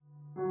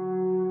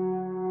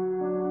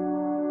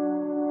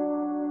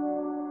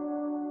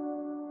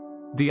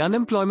The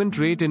unemployment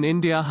rate in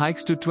India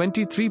hikes to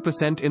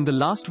 23% in the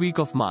last week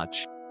of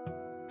March,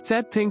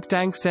 said think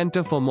tank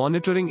Center for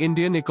Monitoring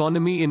Indian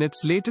Economy in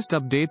its latest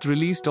update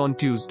released on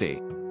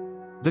Tuesday.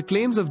 The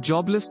claims of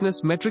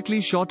joblessness metrically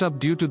shot up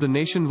due to the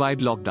nationwide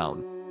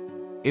lockdown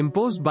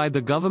imposed by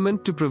the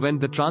government to prevent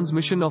the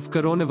transmission of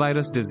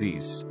coronavirus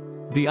disease.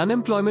 The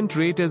unemployment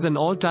rate is an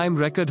all-time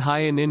record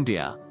high in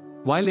India,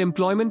 while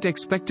employment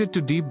expected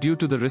to dip due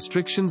to the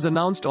restrictions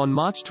announced on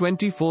March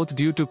 24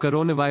 due to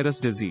coronavirus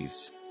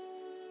disease.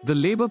 The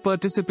labor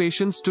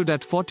participation stood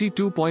at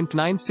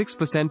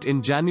 42.96%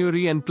 in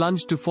January and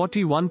plunged to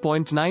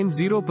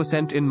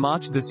 41.90% in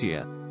March this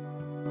year.